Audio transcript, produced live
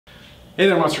Hey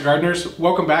there, Monster Gardeners.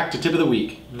 Welcome back to Tip of the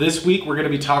Week. This week we're going to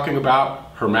be talking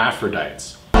about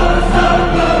hermaphrodites.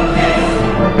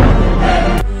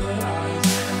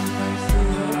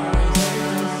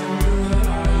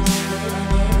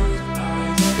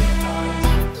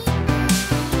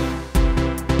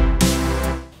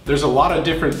 There's a lot of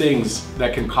different things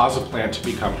that can cause a plant to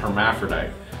become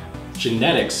hermaphrodite.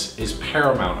 Genetics is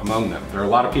paramount among them. There are a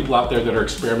lot of people out there that are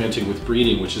experimenting with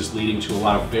breeding, which is leading to a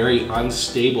lot of very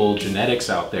unstable genetics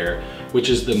out there, which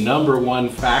is the #1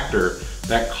 factor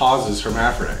that causes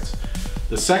hermaphrodites.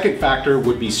 The second factor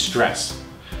would be stress.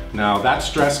 Now that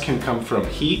stress can come from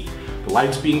heat, the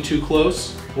lights being too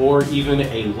close, or even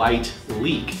a light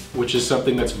leak, which is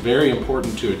something that's very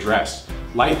important to address.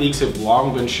 Light leaks have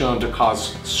long been shown to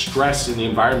cause stress in the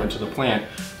environment to the plant,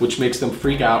 which makes them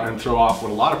freak out and throw off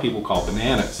what a lot of people call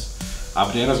bananas.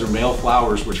 Bananas are male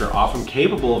flowers which are often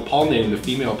capable of pollinating the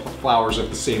female flowers of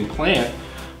the same plant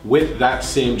with that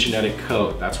same genetic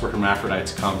code. That's where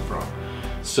hermaphrodites come from.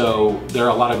 So there are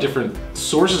a lot of different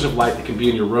sources of light that can be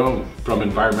in your room, from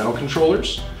environmental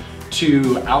controllers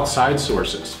to outside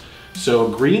sources. So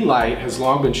green light has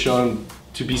long been shown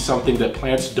to be something that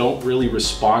plants don't really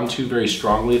respond to very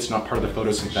strongly. It's not part of the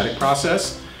photosynthetic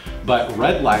process. But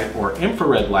red light or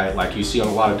infrared light, like you see on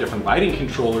a lot of different lighting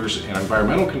controllers and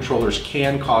environmental controllers,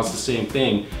 can cause the same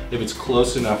thing if it's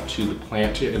close enough to the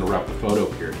plant to interrupt the photo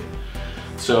period.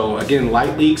 So again,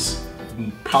 light leaks,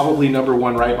 probably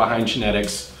 #1 right behind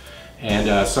genetics.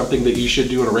 And something that you should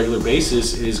do on a regular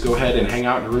basis is go ahead and hang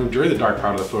out in your room during the dark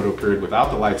part of the photo period without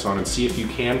the lights on and see if you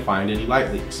can find any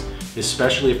light leaks,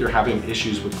 especially if you're having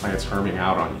issues with plants herming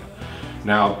out on you.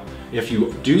 Now, if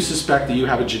you do suspect that you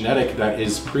have a genetic that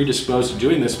is predisposed to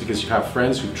doing this because you have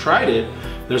friends who've tried it,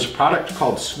 there's a product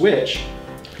called Switch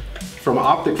from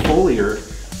Optic Foliar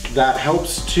that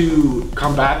helps to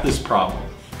combat this problem.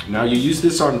 Now you use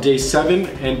this on day 7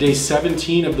 and day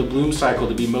 17 of the bloom cycle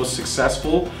to be most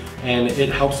successful, and it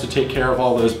helps to take care of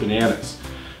all those bananas.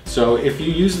 So if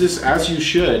you use this as you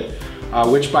should,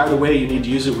 which by the way, you need to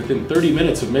use it within 30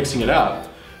 minutes of mixing it up,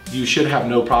 you should have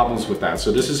no problems with that.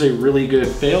 So this is a really good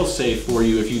fail-safe for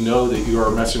you if you know that you are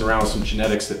messing around with some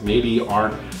genetics that maybe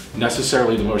aren't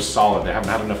necessarily the most solid. They haven't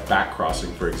had enough back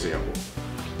crossing, for example.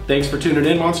 Thanks for tuning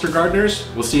in, Monster Gardeners.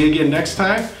 We'll see you again next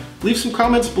time. Leave some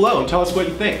comments below and tell us what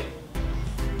you think.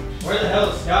 Where the hell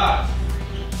is Scott?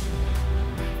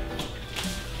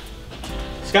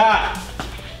 Scott!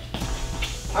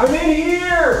 I'm in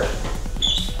here!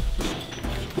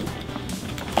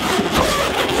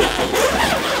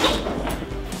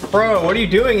 Bro, what are you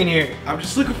doing in here? I'm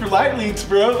just looking for light leaks,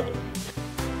 bro.